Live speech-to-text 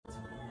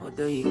What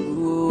do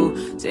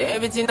you say?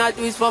 Everything I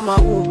do is for my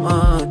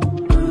woman.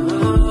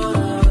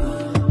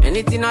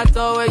 Anything I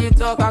talk, where you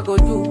talk, I go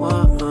do.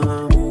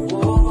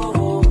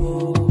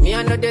 Me,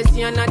 I know they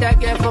see another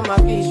girl for my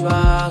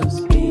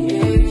visuals.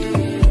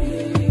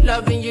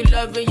 Loving you,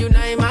 now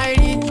in my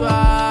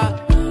ritual.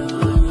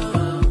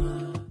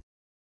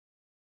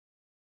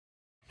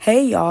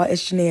 Hey y'all,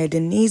 it's Janaea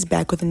Denise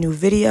back with a new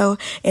video,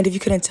 and if you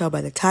couldn't tell by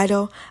the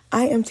title,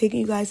 I am taking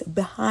you guys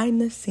behind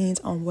the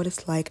scenes on what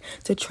it's like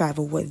to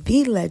travel with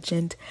the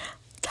legend,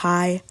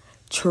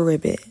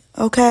 Tribbett,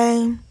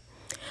 okay?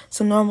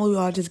 So normally we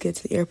all just get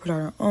to the airport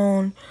on our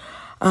own.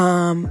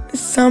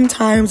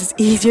 Sometimes it's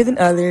easier than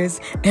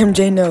others,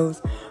 MJ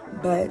knows,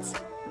 but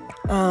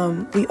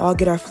we all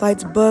get our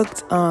flights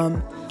booked.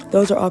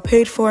 Those are all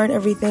paid for and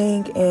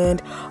everything,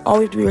 and all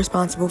we have to be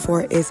responsible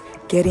for is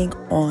getting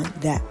on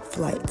that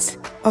flight,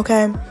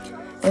 okay?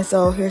 And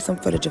so here's some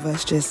footage of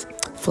us just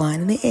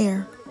flying in the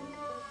air.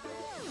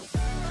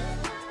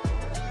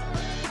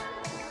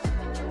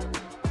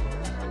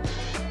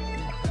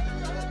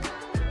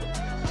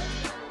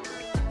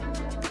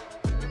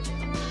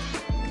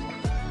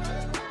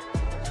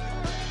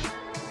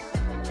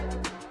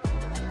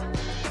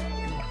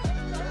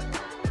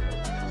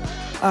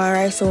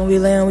 Alright, so when we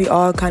land, we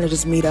all kind of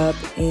just meet up,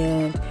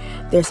 and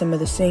there's some of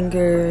the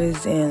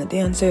singers and the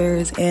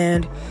dancers,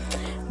 and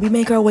we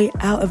make our way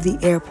out of the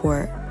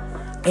airport.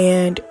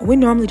 And we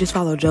normally just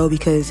follow Joe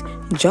because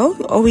Joe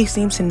always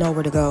seems to know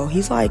where to go.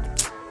 He's like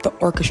the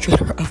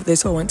orchestrator of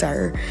this whole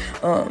entire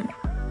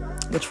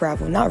the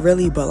travel. Not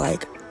really, but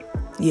like,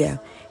 yeah,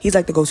 he's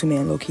like the go-to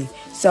man, low-key.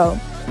 So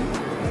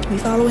we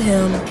follow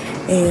him,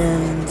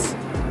 and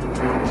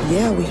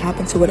yeah, we hop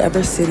into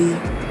whatever city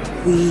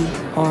we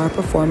are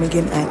performing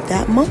in at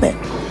that moment.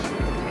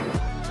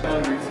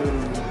 Hungry too.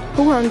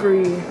 Who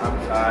hungry?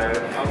 I'm tired.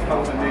 I was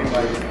hoping they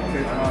like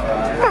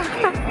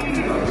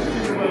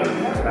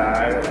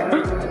tired.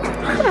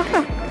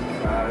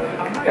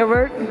 It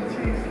worked?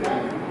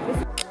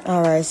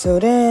 Alright, so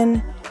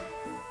then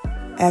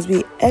as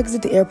we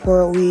exit the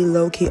airport, we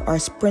locate our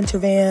Sprinter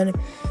van,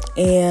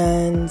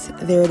 and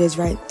there it is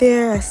right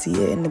there. I see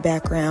it in the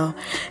background,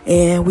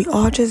 and we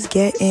all just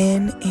get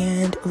in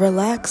and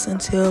relax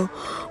until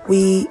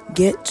we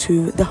get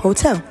to the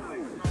hotel.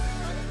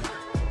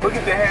 Look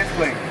at the hands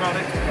clean.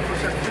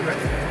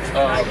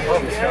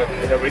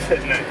 We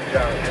sitting there.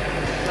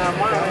 I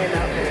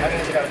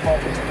think we got a call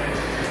for something.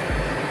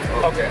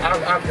 Okay,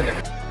 I'll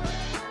connect.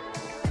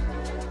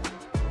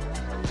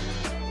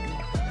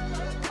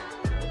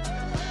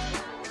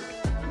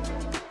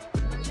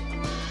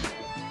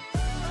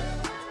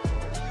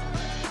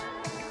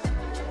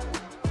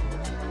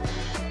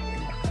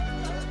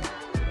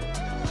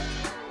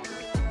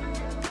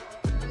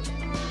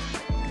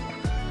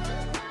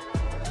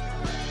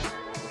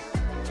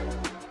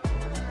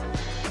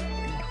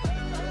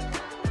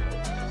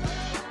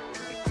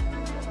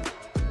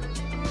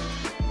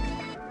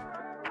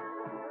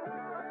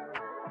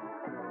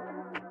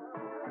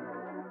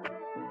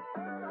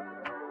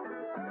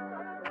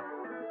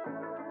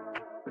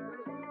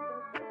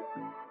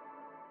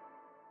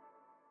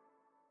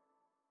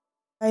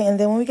 And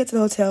then when we get to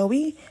the hotel,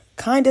 we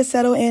kind of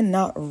settle in,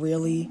 not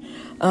really.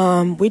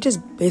 We just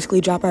basically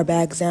drop our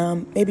bags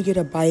down, maybe get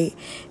a bite,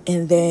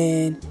 and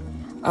then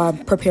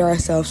prepare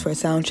ourselves for a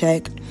sound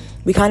check.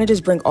 We kind of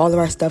just bring all of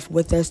our stuff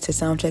with us to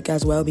sound check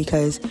as well,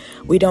 because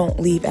we don't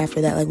leave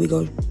after that. Like, we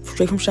go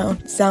straight from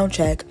sound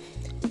check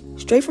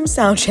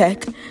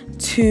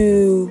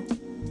to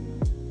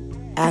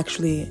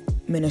actually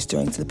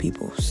ministering to the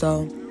people.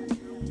 So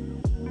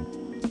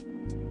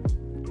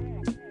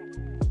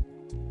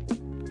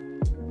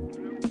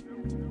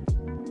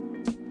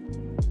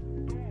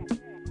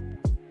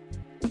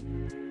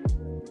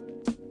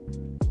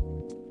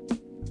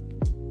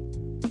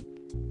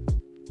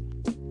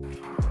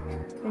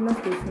it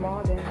must be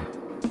small then.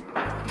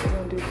 We're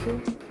gonna do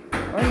two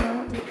or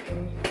not.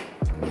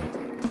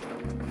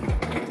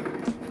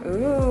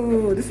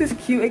 Ooh, this is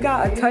cute. It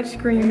got a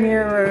touchscreen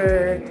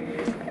mirror.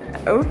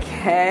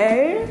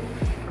 Okay.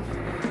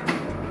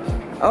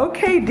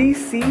 Okay,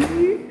 DC.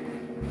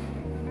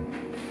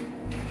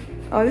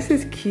 Oh, this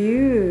is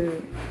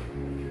cute.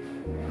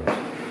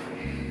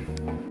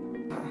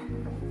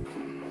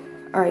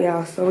 All right,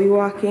 y'all, so we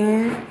walk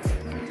in.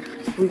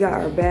 We got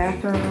our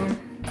bathroom.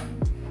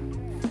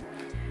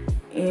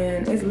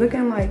 And it's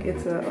looking like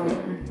it's a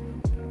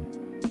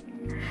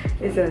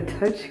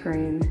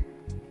touchscreen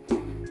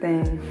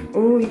thing.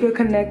 Ooh, you could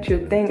connect your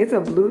thing. It's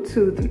a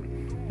Bluetooth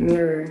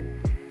mirror.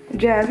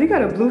 Jazz, we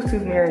got a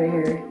Bluetooth mirror in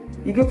here.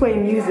 You can play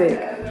music.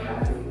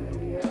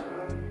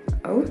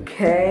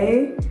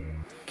 Okay.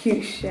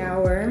 Cute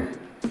shower.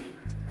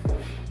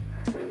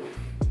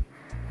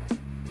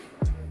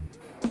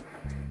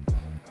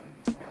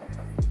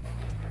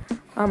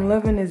 I'm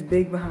loving this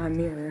big behind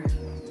mirror.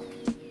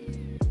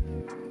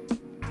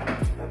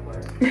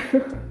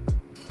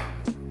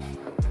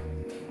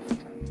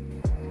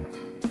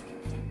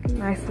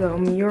 Nice little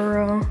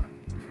mural.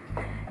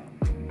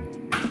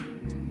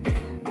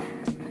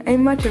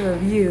 Ain't much of a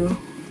view,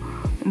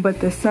 but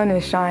the sun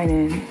is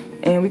shining,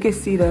 and we can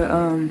see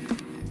the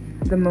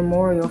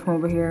memorial from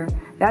over here.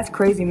 That's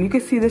crazy. You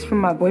can see this from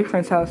my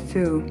boyfriend's house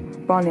too,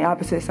 but on the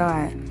opposite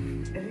side.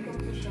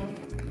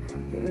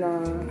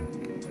 Nah,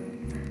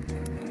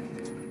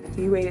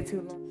 he waited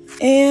too long.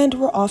 And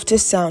we're off to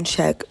sound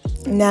check.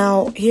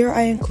 Now, here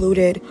I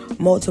included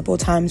multiple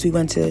times we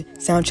went to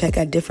sound check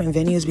at different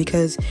venues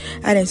because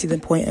I didn't see the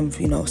point of,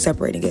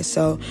 separating it.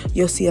 So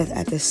you'll see us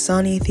at the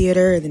Sunny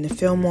Theater, then the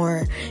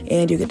Fillmore,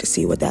 and you get to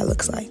see what that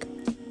looks like.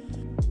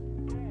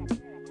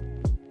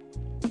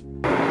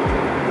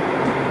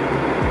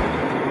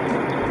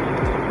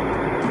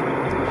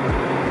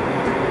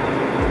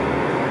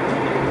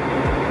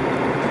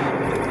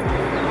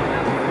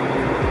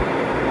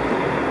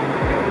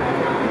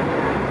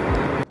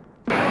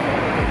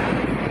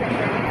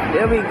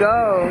 There we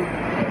go.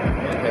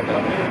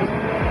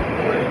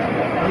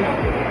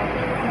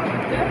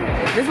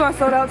 This one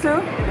sold out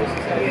too?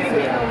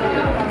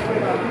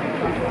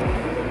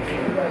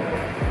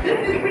 This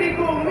is pretty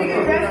cool. When we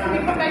get dressed, can we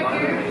come back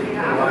here?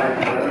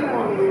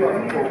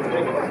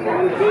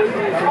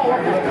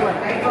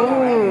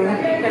 Ooh.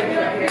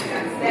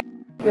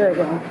 There we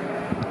go.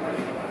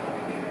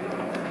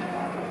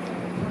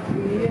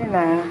 Yeah,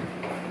 nah.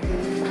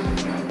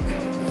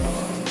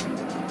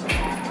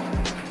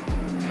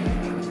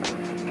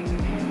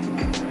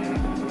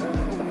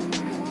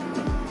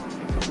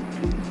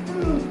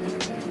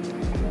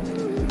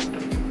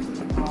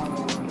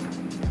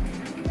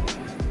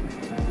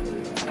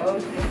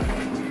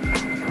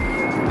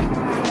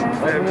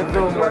 Welcome to the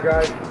film, my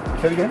guy.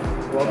 Say it again.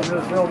 Welcome to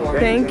the film.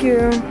 Thank you.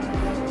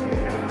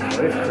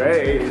 It's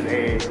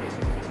crazy.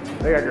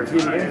 They got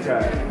graffiti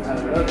inside. I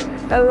love it.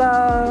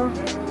 Hello.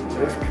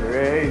 It's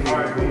crazy.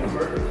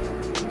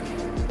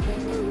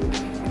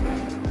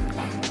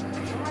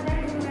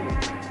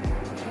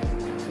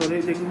 So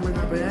they can bring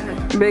her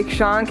back. Big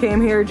Sean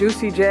came here.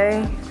 Juicy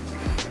J.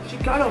 She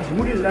got a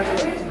booty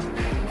left.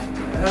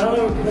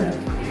 Hello.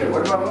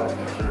 What about what?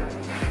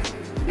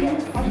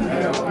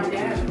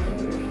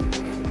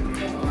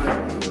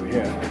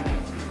 Yeah.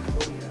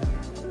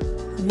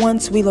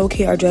 Once we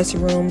locate our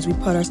dressing rooms, we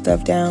put our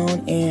stuff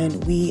down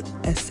and we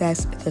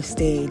assess the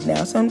stage.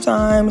 Now,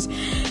 sometimes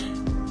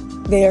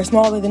they are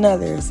smaller than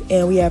others,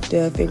 and we have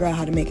to figure out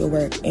how to make it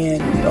work.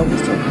 And we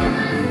always do.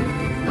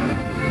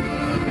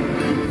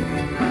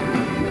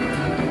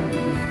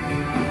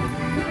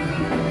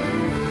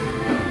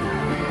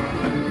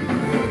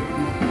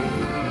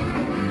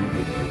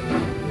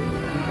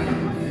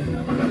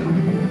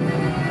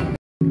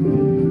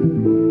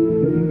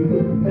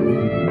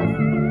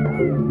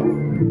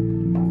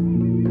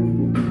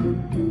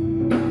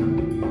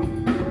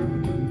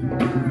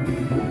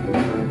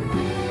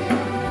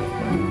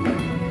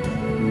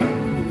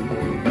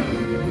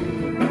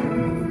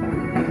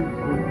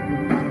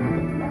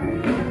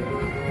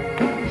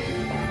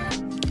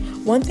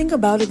 One thing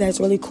about it that's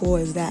really cool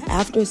is that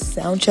after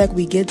sound check,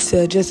 we get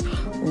to just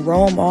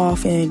roam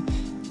off and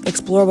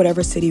explore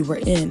whatever city we're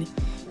in.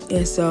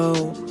 And so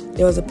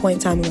there was a point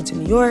in time we went to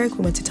New York,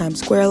 we went to Times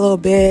Square a little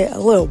bit.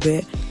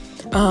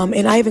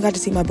 And I even got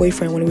to see my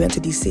boyfriend when we went to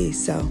DC,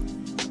 so.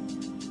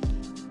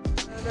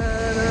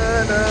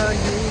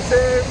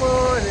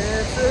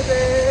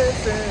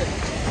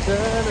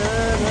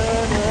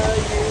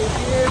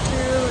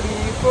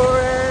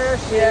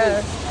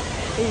 Yeah.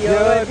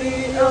 You're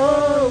the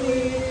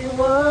only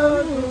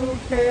one who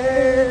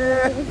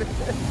cares.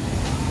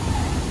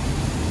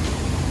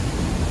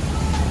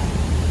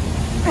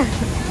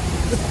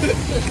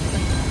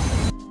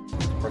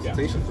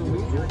 Presentation for me?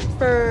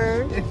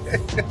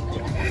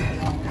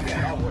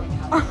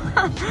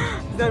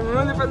 Then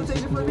run the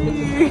presentation for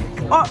me.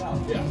 Oh.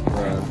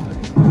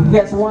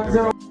 Yes,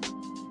 1-0.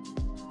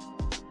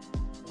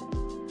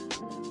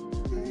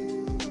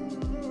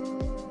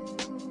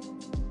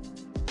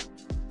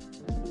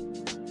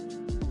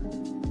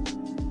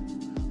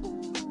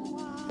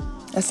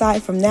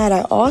 Aside from that,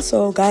 I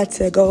also got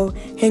to go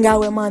hang out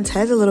with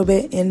Montez a little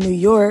bit in New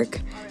York.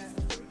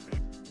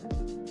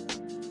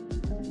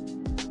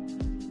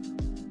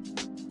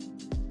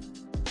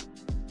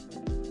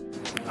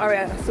 All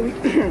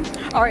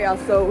right,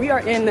 so we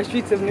are in the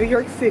streets of New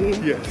York City.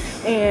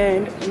 Yes.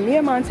 And me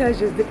and Montez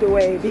just dipped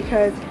away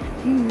because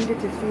he needed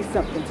to see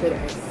something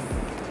today.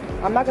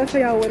 I'm not gonna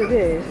tell y'all what it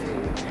is,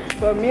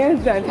 but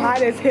man's done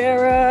tied his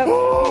hair up.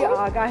 He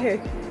got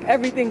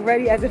everything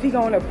ready as if he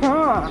going to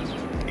prom.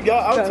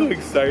 Y'all, I'm too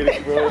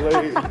excited, bro.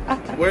 Like,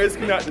 words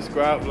cannot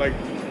describe, like,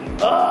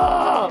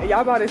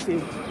 Y'all about to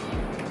see.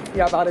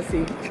 Y'all about to see.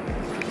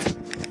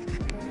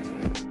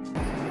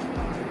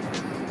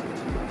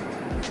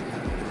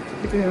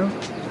 Look at him.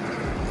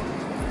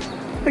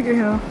 Look at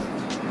him.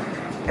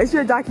 It's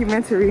your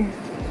documentary.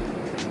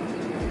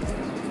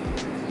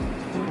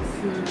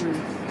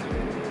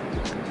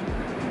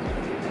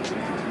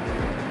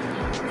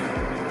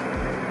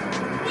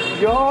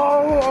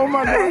 yo, oh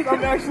my gosh,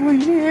 I'm actually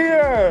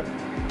here.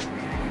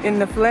 In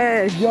the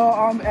flesh. Yo,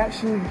 I'm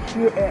actually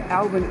here at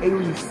Alvin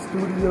Ailey's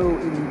studio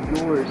in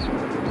New York.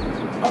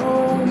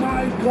 Oh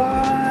my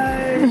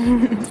god!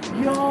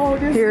 Yo,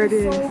 this Here it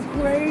is is. so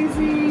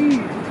crazy!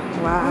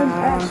 Wow. I'm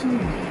actually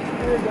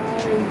here,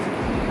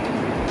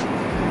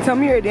 guys. Tell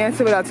me you're a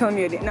dancer without telling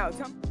me you're a dancer. No,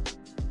 tell me.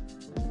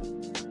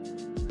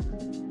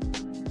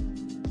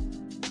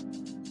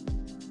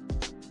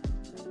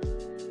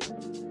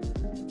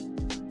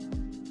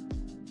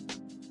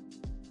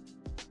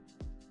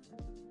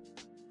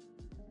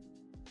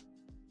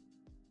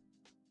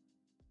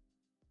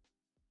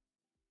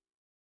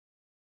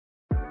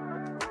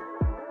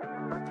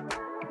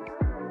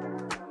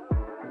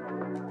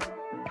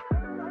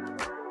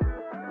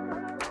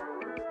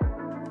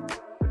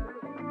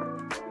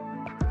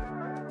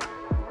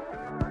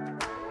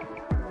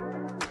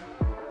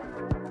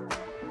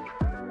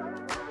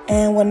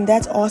 And when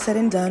that's all said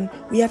and done,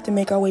 we have to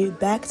make our way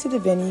back to the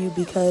venue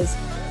because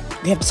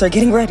we have to start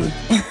getting ready.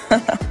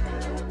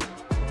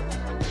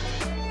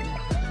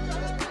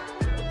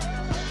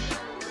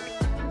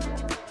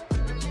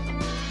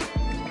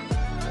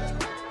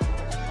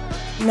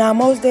 Now,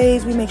 most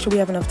days we make sure we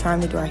have enough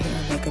time to do our hair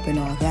and makeup and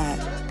all that.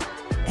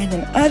 And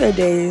then other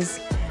days,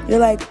 you're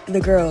like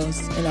the girls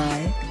and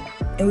I,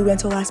 and we went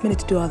till last minute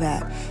to do all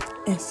that.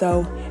 And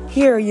so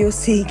here you'll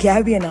see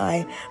Gabby and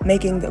I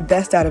making the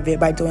best out of it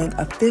by doing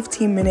a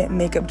 15-minute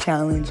makeup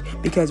challenge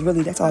because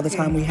really that's all the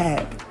time we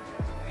had.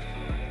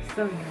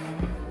 So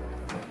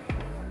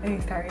And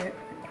he's tired.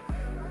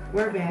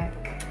 we're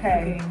back.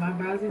 Hey. Okay, my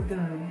brows is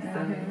done. So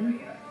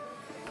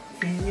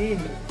 10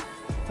 minutes.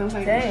 So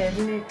like 10?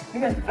 minutes. We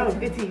got Oh,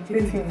 15.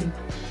 15 minutes.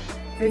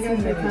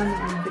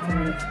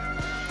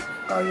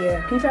 Oh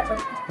yeah. Can you try?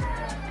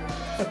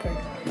 Okay.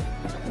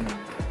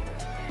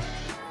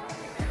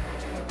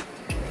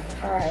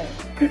 All right.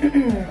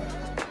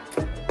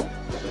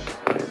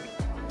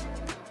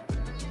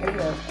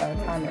 There's a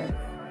timer.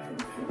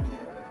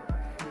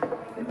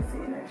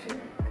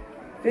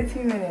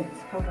 15 minutes.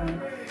 Hold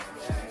on.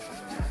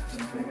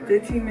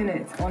 15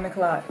 minutes on the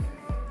clock.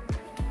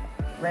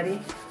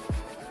 Ready?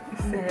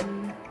 Set.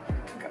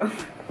 Go.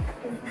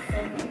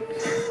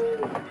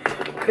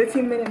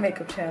 15-minute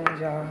makeup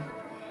challenge, y'all.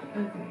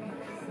 Okay,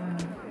 so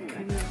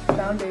I got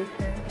Foundation.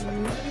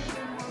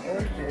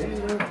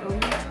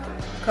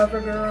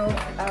 CoverGirl,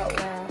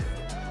 Outlast.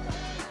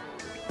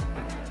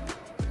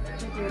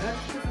 okay, I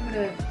put some of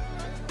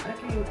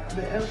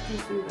the elf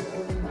concealer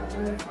over my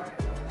eyes.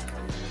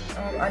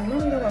 I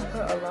normally don't want to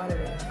put a lot of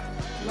it.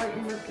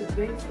 Lighten up the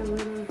base a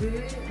little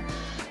bit.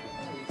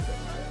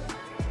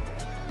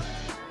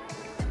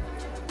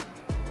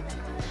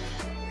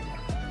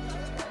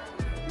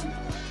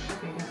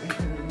 Okay,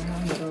 now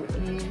I'm gonna go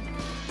in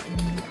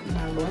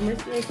my lower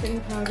mascara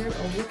setting powder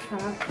over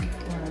top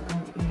before I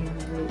go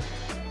in with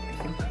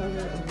some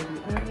color over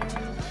the eyes.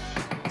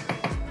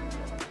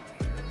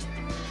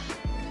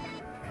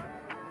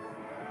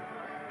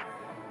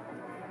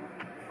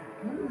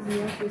 What is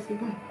the actual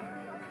secret?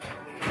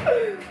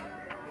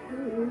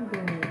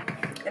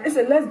 And it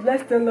said, let's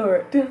bless the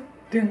Lord. Dun,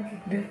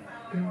 dun, dun.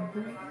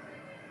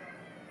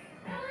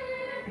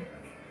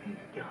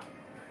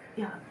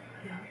 Yeah.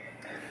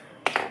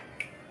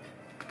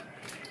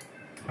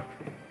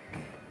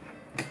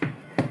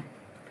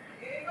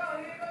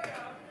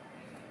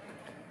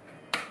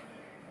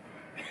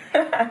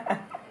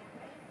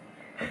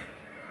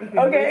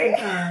 Okay.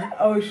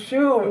 Oh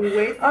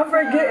shoot. I'm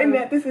forgetting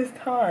that this is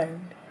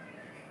timed.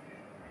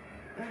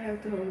 I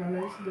have to hold my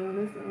lashes down.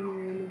 That's the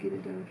only way to get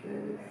it done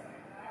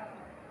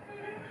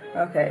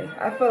fast. Okay.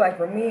 I feel like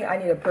for me, I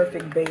need a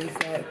perfect base.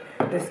 Like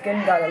the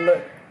skin gotta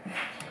look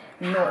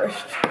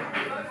nourished.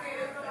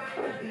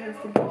 It has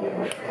to begin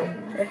with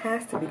skin. It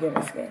has to begin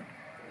with skin.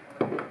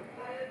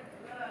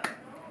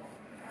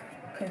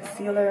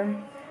 Concealer.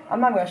 I'm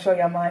not gonna show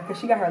y'all mine because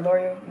she got her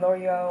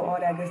L'Oreal, all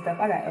that good stuff.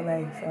 I got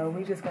LA, so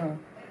we just gonna.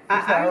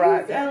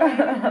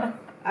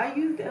 I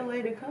used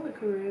LA to color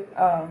correct.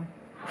 Well,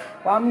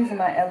 I'm using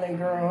my LA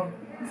girl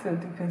to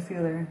do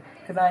concealer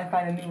because I ain't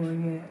find a new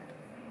one yet.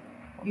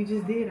 You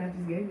just did. I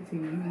just gave it to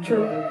you.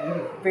 True.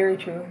 Very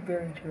true.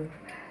 Very true.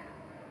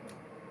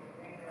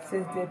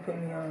 Sis did put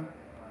me on.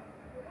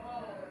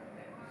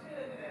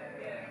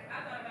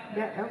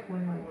 That elf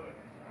one like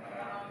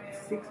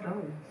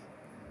 $6.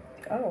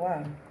 Oh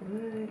wow.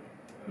 What?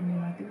 And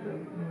then I think the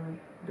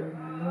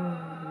low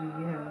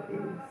we have is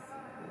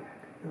like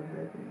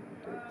 11,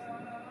 13.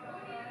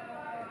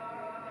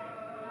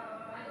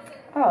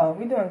 Oh,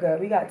 we doing good.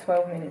 We got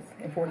 12 minutes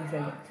and 40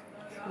 seconds.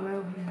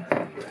 12 minutes.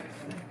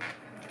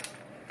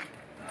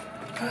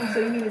 So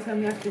you need to tell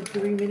me after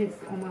 3 minutes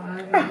on my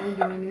eyes I'm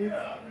doing this?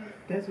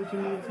 That's what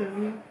you need to tell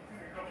me?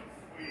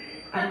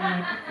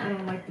 I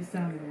don't like the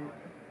sound of that.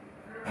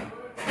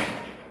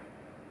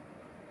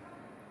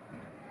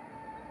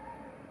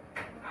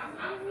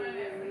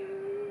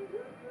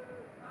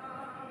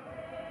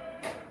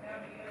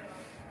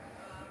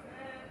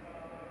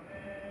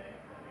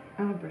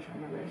 I'm brush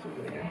on my lashes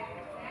later.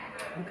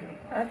 Okay.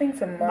 I think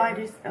tomorrow.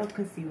 Lightest elf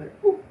concealer.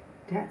 Ooh,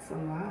 that's a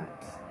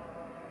lot.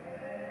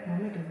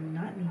 Mama does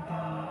not need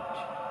that much.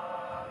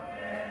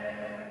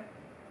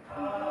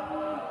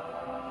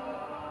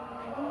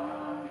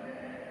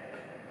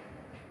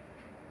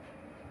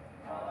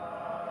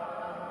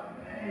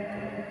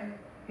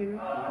 inner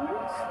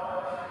corners.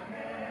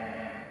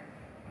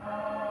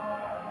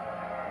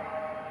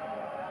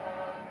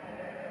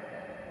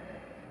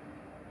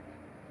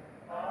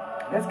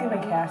 Let's give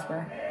it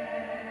Casper.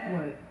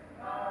 What?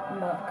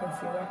 Not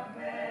concealer.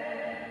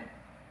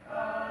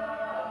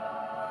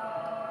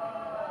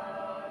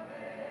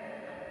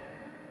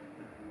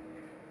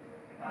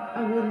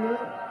 I would look,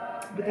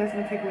 but that's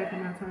gonna take away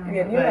from my time.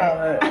 Yeah, you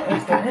know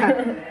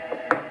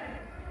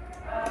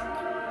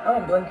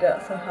I'm blinked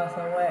out somehow,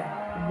 some way.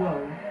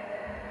 Whoa.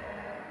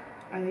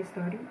 Are they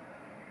starting?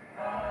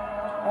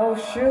 Oh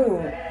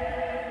shoot.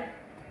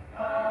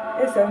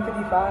 It's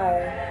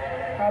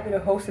 7:55. Probably the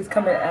host is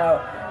coming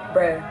out.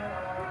 Bruh.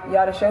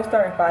 Y'all, the show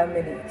starting in 5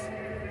 minutes.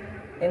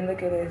 And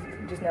look at this,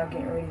 just now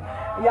getting ready.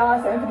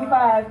 Y'all,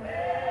 7:55.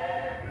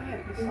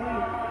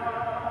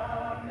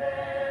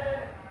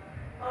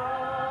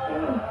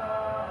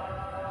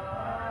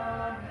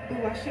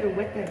 Ooh, I should have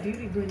wet that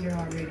beauty blender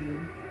already.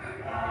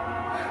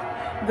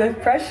 The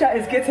pressure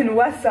is getting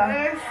worse.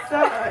 Worse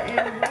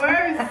and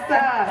worse.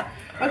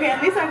 Okay,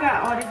 at least I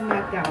got all this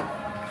mapped out.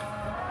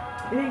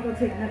 It ain't gonna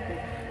take nothing. I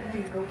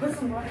need to go put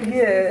some more.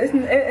 Yeah,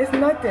 it's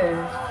nothing.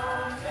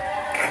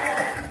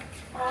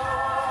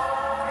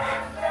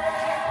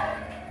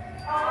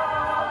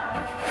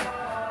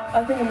 I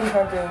think I'm moving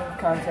on to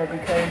content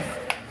because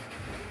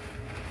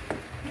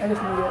I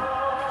just need it.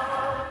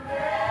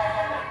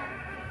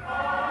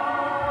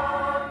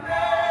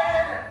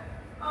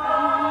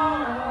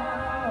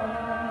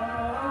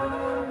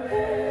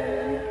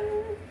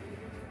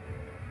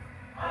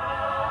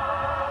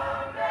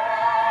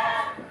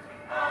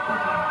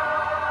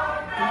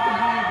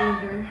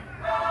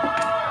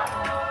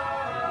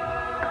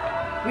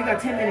 We got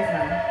 10 minutes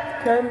now.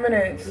 10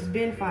 minutes. It's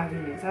been 5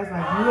 minutes. I was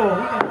like, whoa,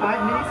 we got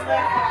 5 minutes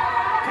left?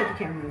 Cut the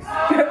cameras.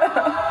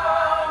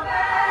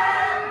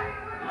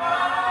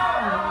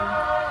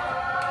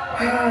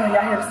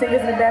 Y'all hear the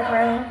singers in the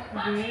background?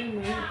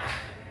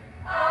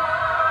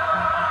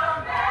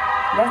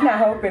 That's not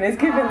helping. It's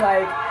giving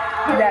like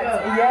that.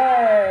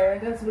 Yeah.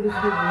 That's what it's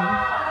giving.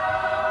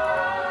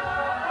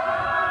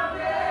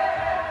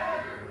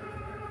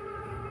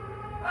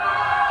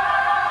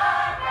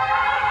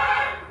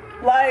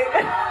 Like.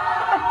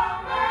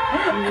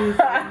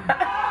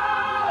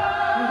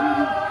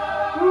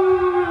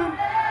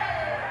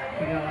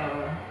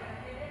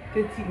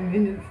 15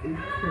 minutes is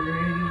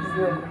crazy.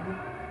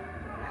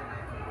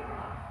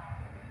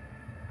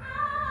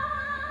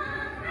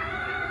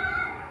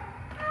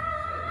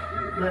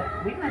 But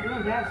we're not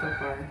doing bad so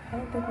far. I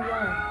don't think we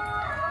are.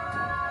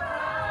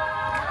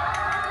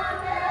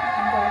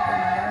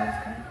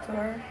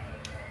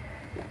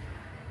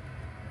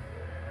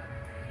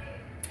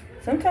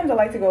 Sometimes I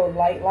like to go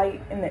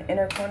light in the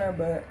inner corner,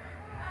 but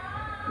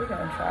we're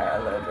gonna try a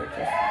little bit.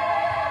 Just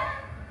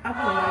I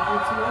put a light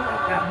too. I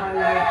like that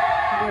highlight.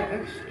 Like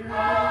extra.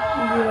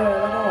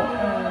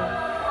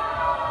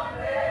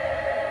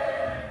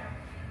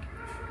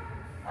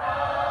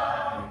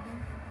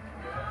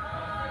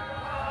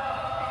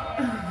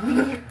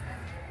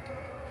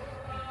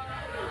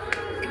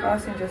 Yeah,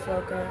 Austin just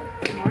woke up.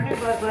 Morning,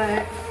 butt.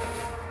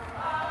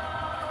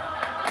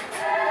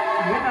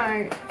 Good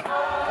night.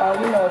 Oh,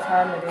 we know what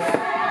time it is.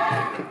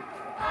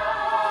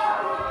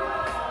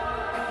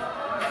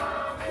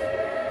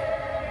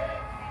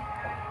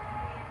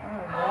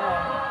 Oh,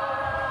 wow.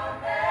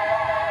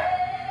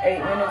 8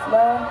 minutes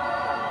left.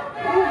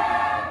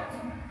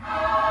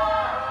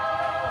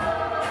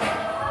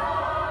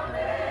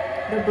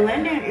 The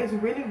blending is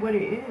really what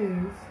it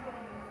is.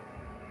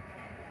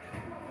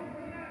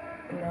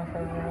 No,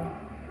 for real.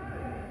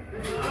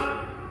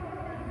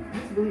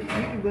 This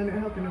beauty blender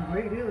helping a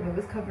great deal though.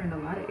 It's covering a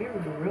lot of area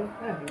real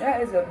heavy.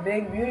 That is a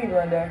big beauty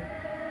blender.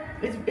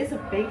 It's a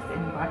face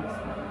and body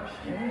sponge.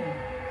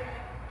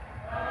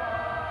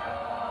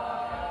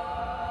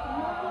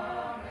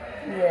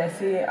 Yeah,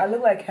 see, I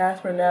look like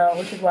Casper now,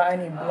 which is why I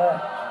need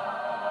blush.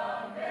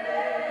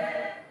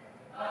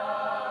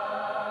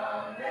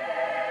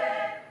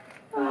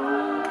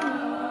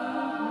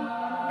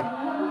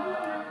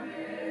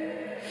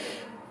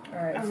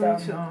 Alright,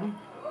 so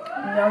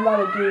now I'm about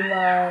to do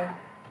my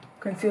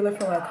concealer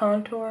for my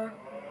contour.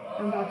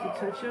 I'm about to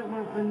touch up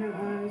my under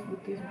eyes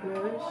with this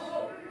brush.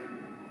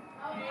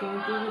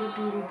 Going through with a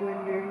beauty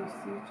blender and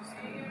see, just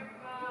kind of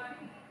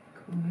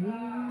clean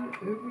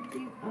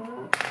everything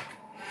up.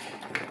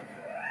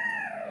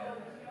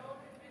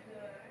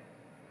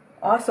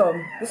 Awesome.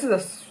 This is a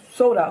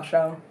sold out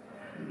show.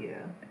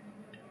 Yeah.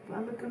 If I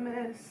look a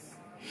mess.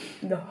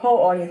 The whole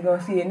audience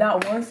gonna see it.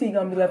 Not one seat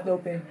gonna be left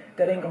open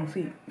that ain't gonna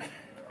see it.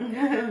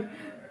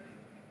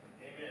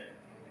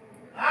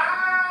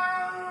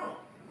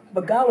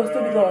 But God will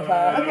still be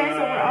glorified. Okay, so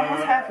we're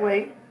almost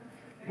halfway,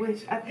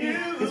 which I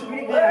think is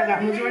pretty good. I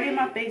got majority of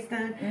my face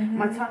done,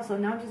 my top. So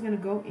now I'm just gonna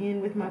go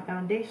in with my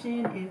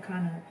foundation and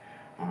kind of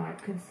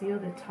conceal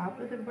the top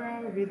of the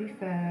brow really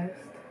fast,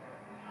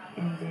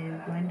 and then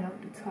blend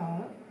out the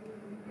top.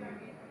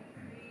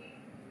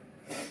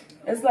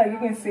 It's like you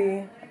can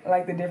see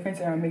like the difference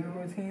in our makeup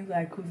routines,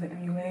 like who's in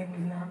MUA,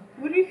 who's not.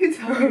 What are you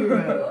talking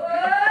about?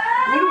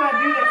 What do I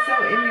do that's so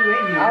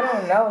emulating? I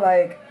don't know,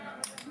 like,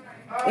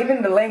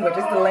 even the language,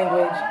 it's the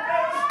language.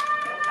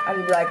 I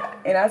would be like,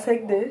 and I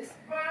take this,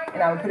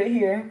 and I would put it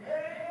here.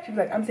 She'd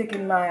be like, I'm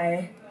taking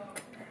my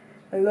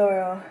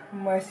L'Oreal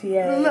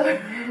Mercier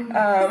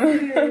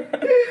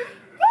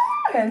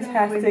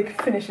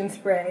fantastic finishing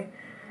spray.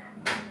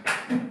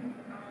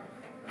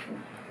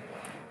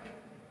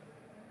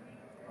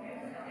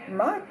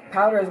 My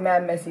powder is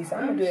mad messy, so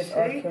I'm gonna do this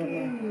off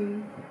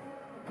camera.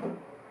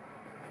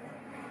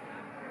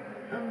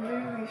 I'm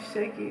literally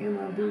shaking in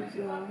my boots,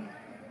 y'all.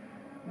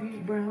 These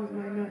browns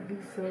might not be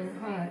so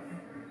hot.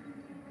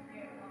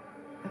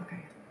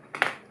 Okay.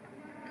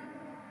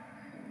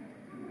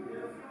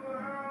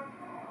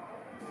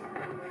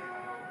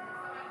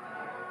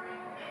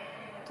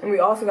 And we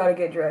also gotta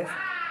get dressed.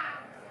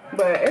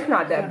 But it's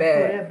not that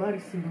bad. Put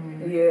that bodysuit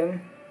on. Yeah.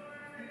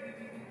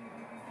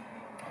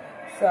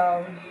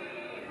 So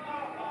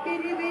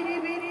Bitty bitty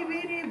bitty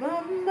bitty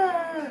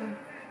bumba.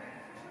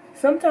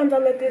 sometimes I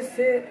let this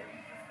sit.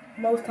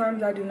 Most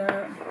times I do not.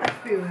 I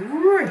feel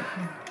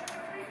raking.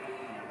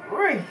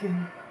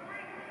 Raking.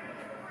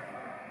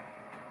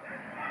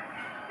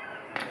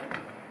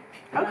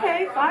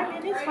 Okay,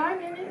 5 minutes, 5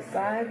 minutes.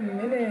 5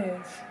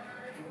 minutes.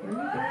 Let me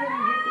go ahead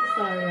and get this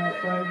side out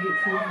before I get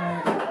too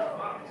hot.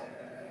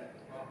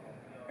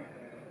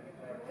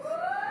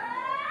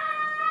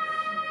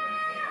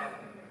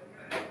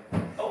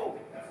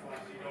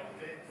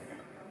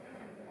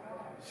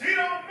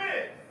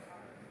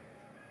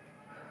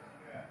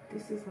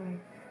 This is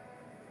like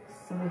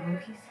so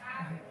hokey.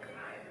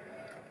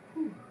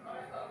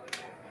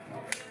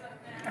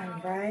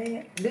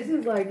 Alright. This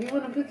is like you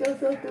want to put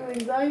yourself through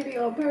anxiety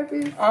on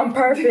purpose. On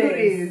purpose. Do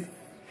this.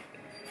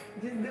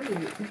 Just do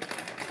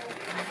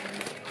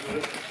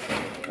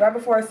it. Right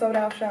before a sold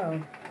out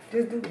show.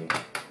 Just do it.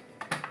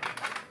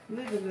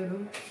 Live a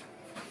little.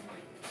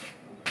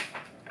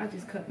 I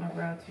just cut my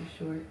brow too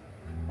short.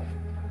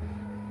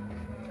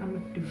 I'm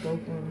gonna do both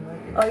of them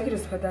like this. Oh, you can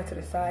just put that to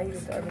the side. You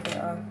just do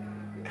everything off.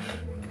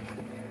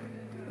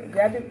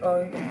 Grab it.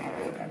 Oh, you can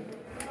grab it.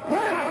 I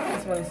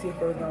just want to see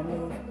if it was gonna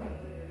move.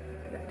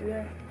 Did I do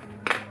that?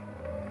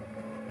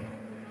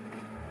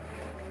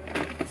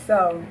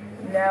 So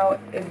now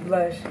it's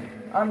blush.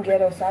 I'm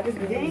ghetto, so I just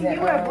be Dang, using.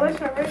 you at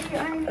blush already? I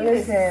ain't even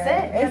Listen,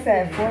 set. it's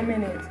at 4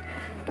 minutes.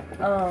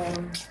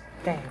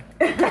 Damn.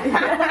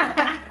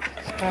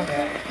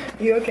 Okay.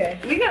 You okay?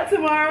 We got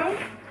tomorrow.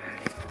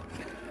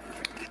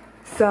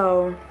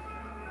 So,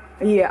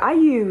 yeah, I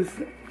use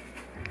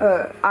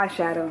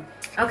eyeshadow.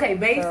 Okay,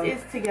 base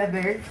is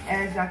together,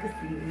 as y'all can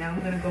see. Now I'm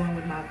gonna go in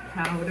with my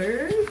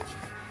powder.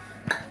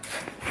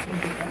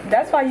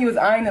 That's why you was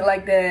eyeing it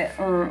like that,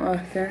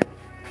 sir.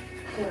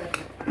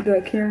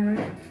 The camera.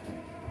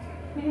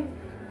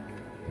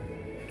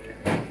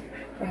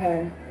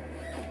 Okay.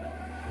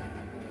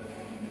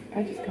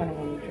 I just kind of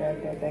want to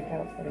drag that back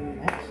out so they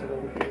match a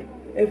little bit.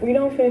 If we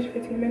don't finish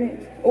 15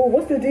 minutes. Oh,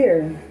 what's the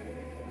deer?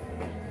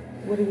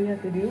 What do we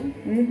have to do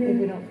if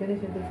we don't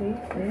finish in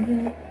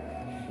 15?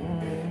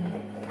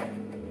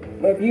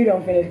 Well, if you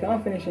don't finish,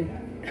 I'm finishing.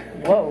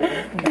 Whoa.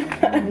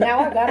 Now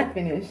I gotta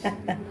finish.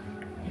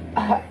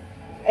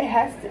 It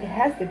has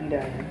to be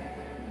done.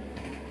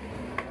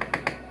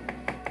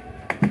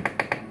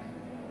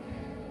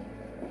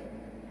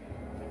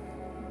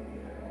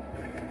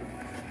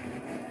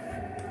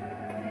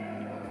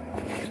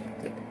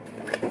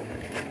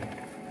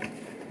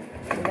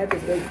 That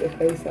just makes the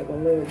face up a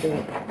little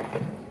bit.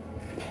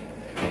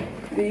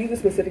 Do you use a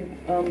specific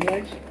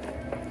blush?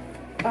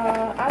 I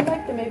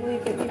like the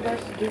Maybelline Fit Me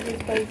brush,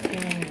 Juvia's Place,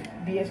 and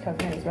BH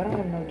Cosmetics, but I don't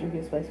have no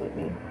Juvia's Place with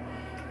me.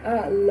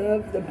 I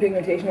love the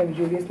pigmentation of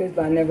Juvia's Place,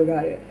 but I never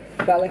got it.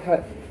 But I like how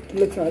it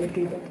looks on other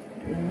people.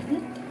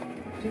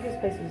 Juvia's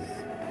Place is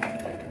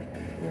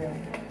real.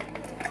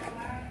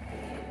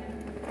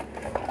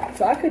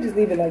 So I could just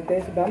leave it like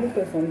this, but I'm gonna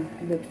put some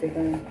lipstick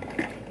on.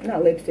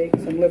 Not lipstick,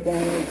 some lip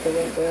liner for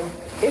right there.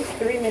 It's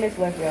 3 minutes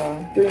left,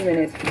 y'all. 3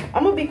 minutes.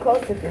 I'm gonna be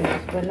close to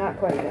finish, but not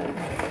quite done.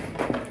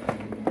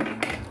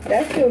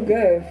 That's still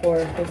good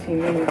for 15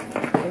 minutes.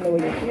 In the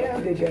way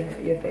you did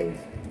your face.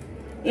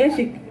 And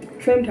she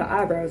trimmed her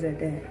eyebrows at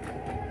that.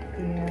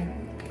 Yeah,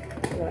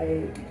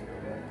 Like,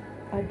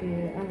 I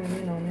did. I'm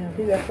in on them.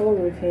 she's a full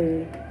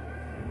routine.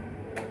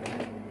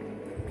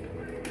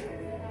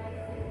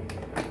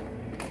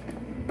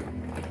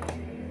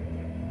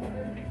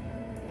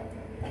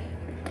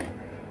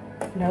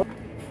 Nope.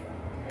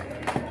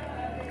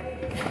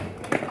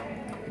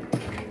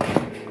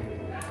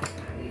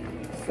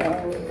 So,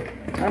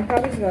 I'm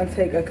probably just gonna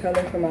take a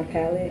color from my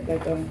palette,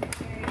 like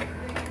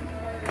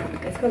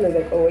this color is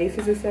like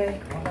Oasis to say.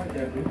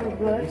 For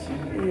blush.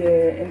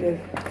 Yeah, and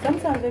just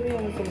Sometimes they be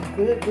on some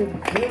good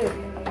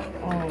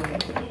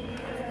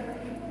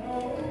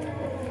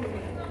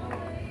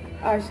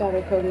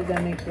eyeshadow colors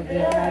that make the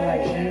good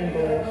highlight and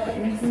blush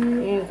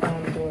and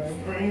contour.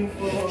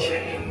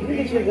 You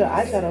get you a good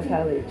eyeshadow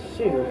palette.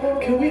 Shoot.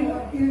 Can we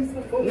not use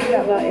the phone? You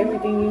got about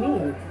everything you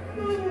need.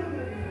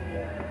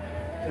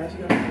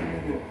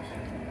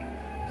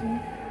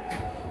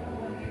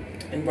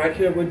 And right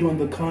here, we're doing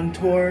the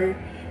contour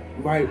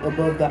right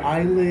above the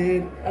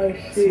eyelid. Oh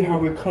shit. See how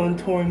we're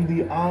contouring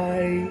the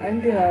eye. I'm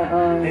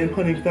gonna and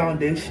putting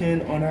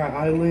foundation on our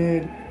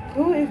eyelid.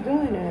 Who is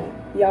doing that?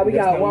 Y'all, we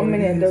That's got not 1 what it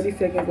minute and is. 30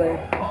 seconds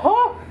left.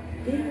 Oh!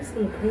 There's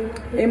some cream.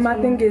 And my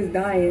thing is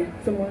dying.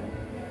 Someone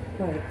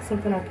Like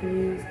something I can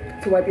use.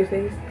 to wipe your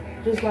face?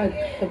 Just like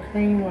a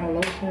cream or a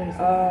lotion or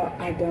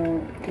something. I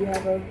don't. Do you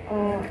have a?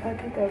 I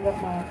think I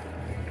got my.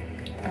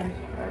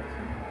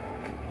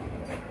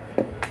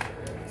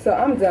 So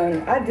I'm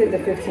done. I did the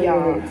 15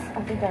 Y'all, minutes.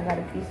 I think I got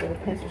a piece of the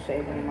pencil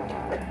shaver in my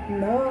eye.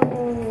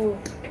 No.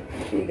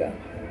 Here you go.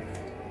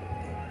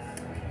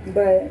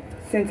 But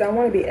since I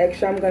want to be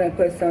extra, I'm gonna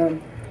put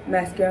some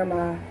mascara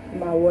in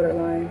my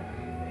waterline.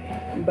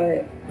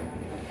 But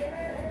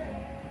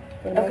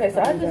Okay,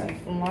 so I just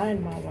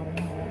lined my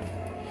waterline.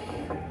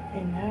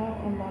 And now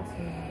I'm about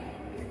to.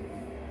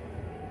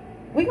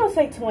 We gonna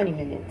say 20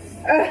 minutes.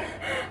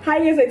 How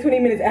you gonna say 20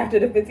 minutes after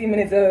the 15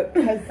 minutes up?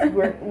 Because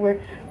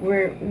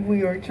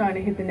we are trying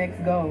to hit the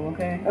next goal,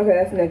 okay? Okay,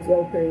 that's the next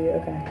goal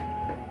period. Okay.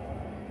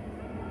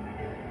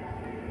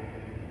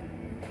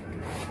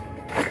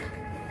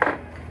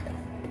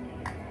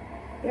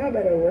 Y'all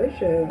better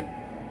worship.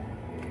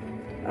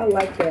 I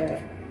like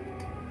that.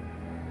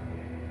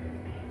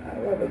 I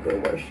love a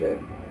good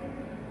worship.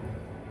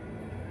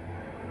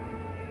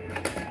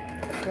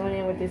 Going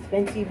in with this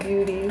Fenty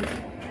Beauty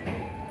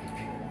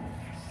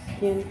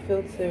skin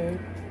filter.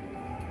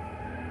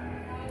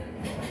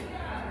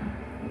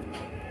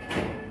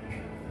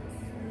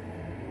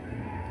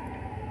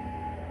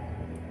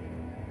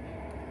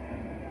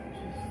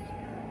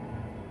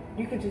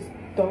 You could just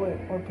throw it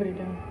or put it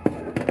down.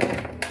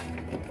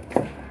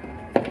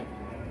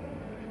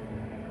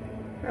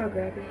 I'll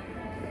grab it.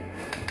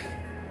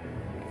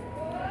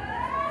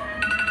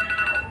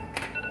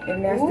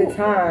 And that's the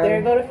time.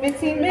 There go to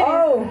 15 minutes.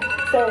 Oh!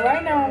 So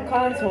right now I'm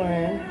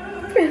contouring.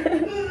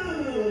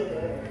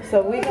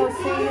 So we gonna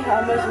see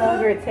how much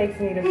longer it takes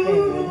me to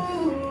finish.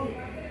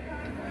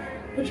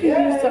 What you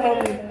use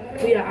to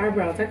do your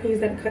eyebrows? I can use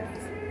that to cut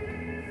this.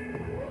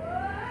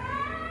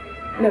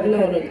 No.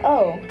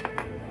 Oh.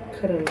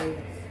 Cut it away.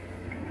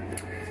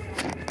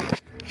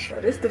 So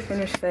this is the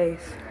finished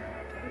face.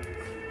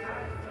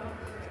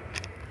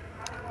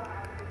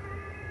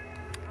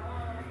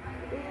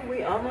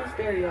 We almost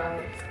there, y'all.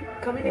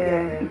 Coming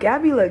Yeah, together.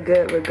 Gabby look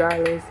good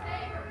regardless.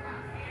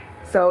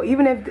 So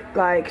even if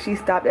like she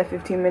stopped at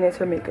 15 minutes,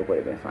 her makeup would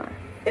have been fine.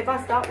 If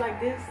I stopped like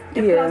this,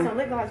 and Yeah. put on some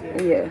lip gloss,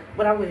 Yeah.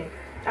 But I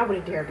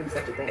wouldn't dare do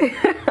such a thing.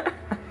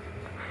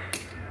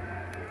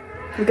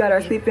 We got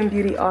our Sleeping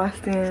Beauty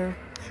Austin.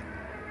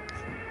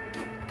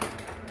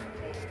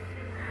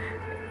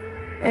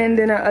 And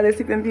then our other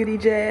Sleeping Beauty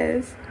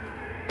Jazz.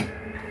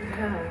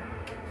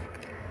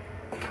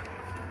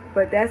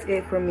 But that's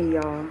it for me,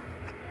 y'all.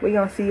 We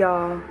gonna see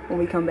y'all when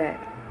we come back.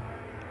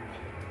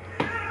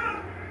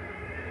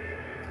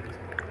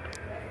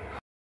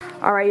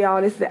 Alright,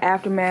 y'all, this is the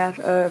aftermath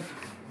of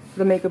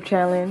the makeup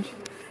challenge.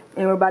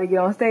 And we're about to get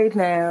on stage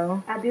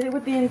now. I did it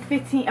within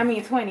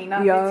 20,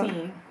 not Yeah.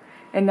 15.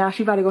 And now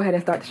she about to go ahead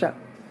and start the show.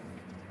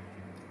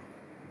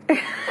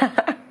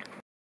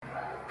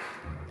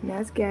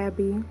 That's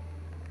Gabby.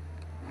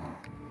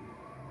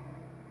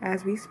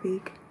 As we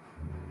speak.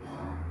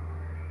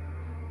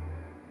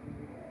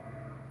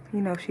 You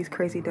know she's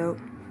crazy dope.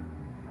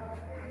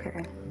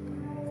 Okay.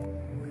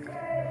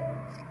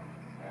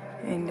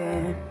 And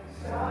then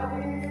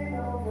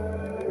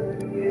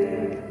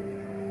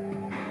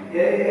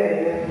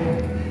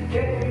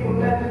Can't you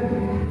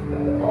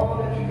imagine that all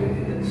that you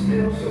did is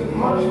still so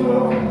much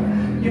more?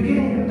 You're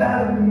getting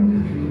better,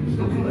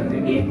 looking like the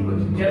end, but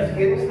you're just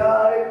getting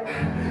started.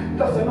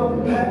 Dusting off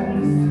the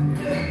past,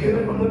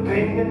 healing from the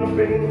pain and the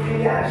rain and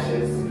the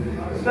ashes.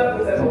 There's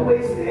nothing's ever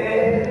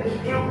wasted.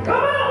 You come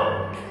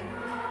on!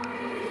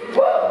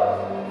 Whoa!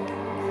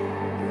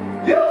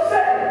 You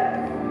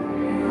said!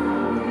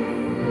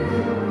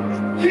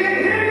 Can't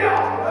hear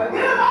y'all!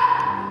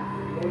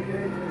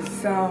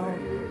 so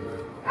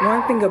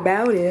one thing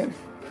about it,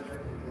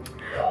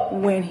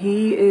 when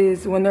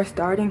they're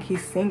starting,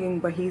 he's singing,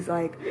 but he's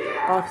like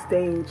off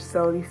stage,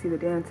 so you see the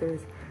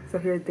dancers. So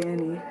here's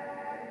Danny.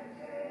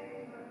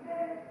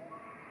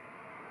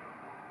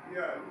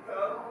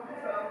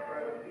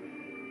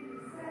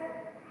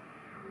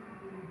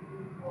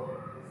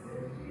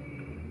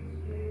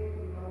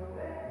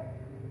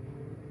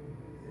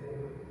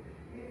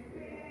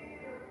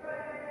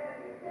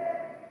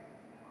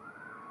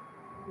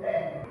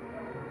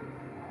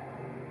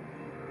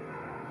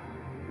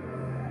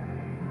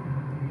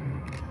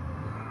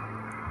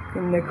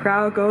 And the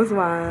crowd goes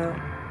wild.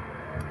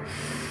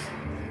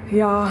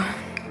 Y'all,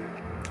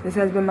 this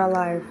has been my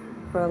life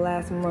for the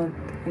last month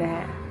and a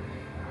half.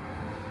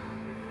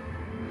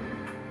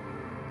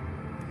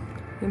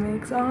 It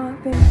makes all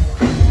things.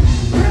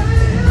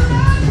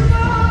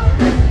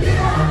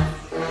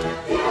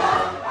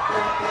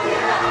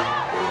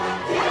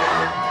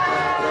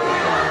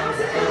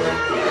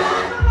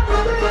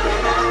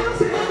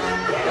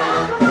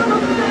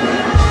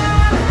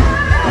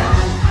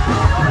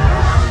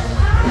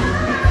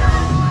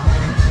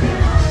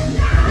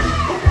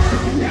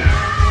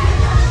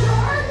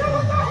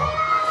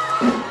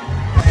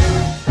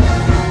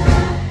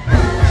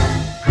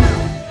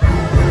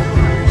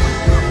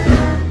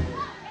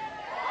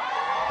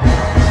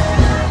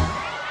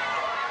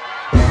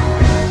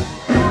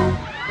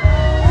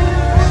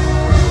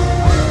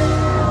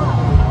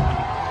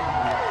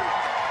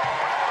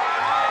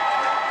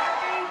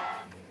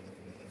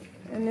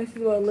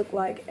 look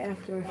like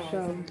after a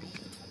show.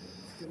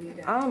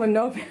 I don't even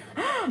know if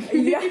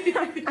yeah.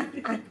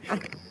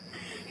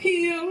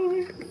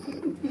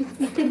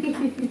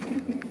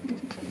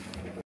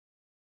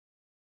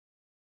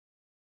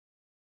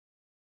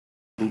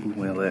 Boo boo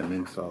wouldn't let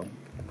me, so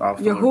I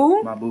was Your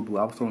who? My boo boo.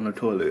 I was on the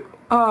toilet.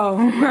 Oh.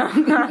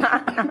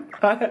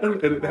 I had to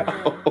let it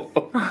out.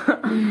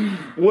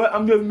 What?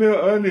 I'm just being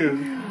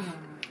honest.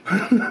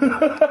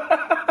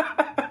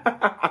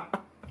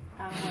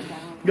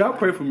 Y'all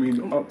pray for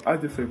me. I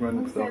just say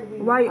random stuff.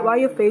 Why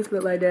your face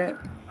look like that?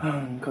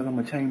 Cause I'm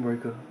a chain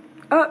breaker.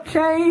 Up,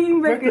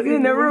 chain breakers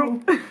in the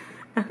room.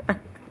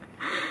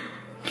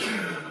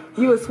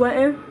 You was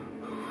sweating?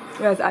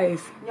 That's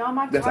ice. Y'all,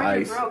 my That's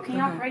charger ice. broke. Can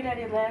y'all pray that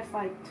it lasts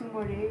like 2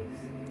 more days?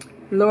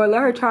 Lord,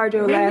 let her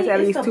charger last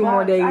at least 2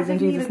 more days in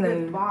Jesus' I just need a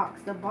name. good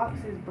box. The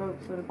box is broke,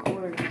 so the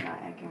cord is not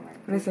acting right.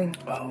 Listen.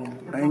 Oh,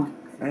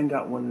 I ain't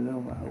got one of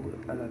them.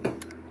 I got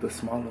the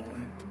smaller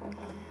one.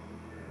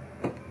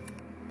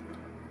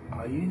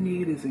 All you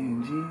need is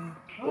NG.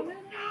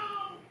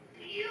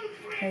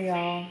 Hey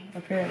y'all,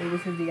 apparently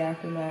this is the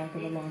aftermath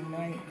of a long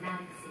night.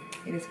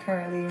 It is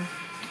currently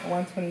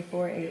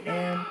 1:24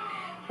 a.m.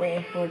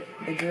 waiting for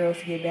the girls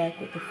to get back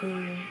with the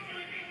food.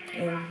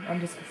 And I'm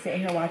just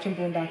sitting here watching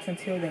Boondocks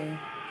until then.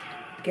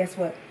 Guess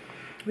what?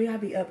 We gotta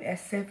be up at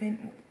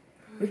 7.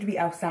 We have to be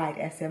outside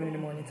at 7 in the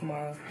morning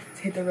tomorrow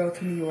to hit the road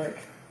to New York.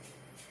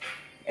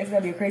 It's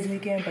gonna be a crazy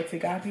weekend, but to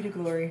God be the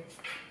glory.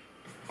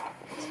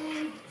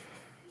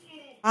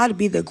 God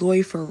be the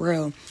glory for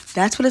real.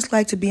 That's what it's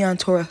like to be on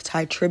tour with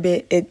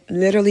Tribbett. It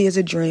literally is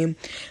a dream.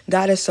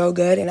 God is so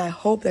good, and I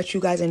hope that you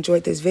guys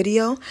enjoyed this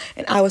video,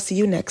 and I will see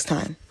you next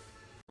time.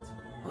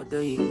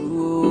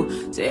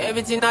 Say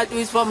everything I do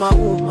is for my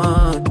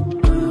woman.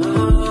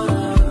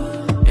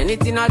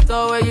 Anything I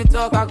talk, where you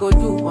talk, I go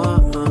do.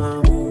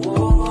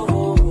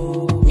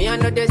 Me, I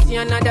know they see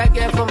another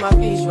girl for my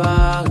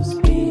visuals.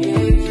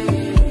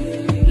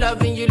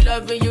 Loving you,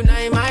 now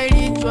in my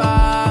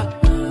rituals.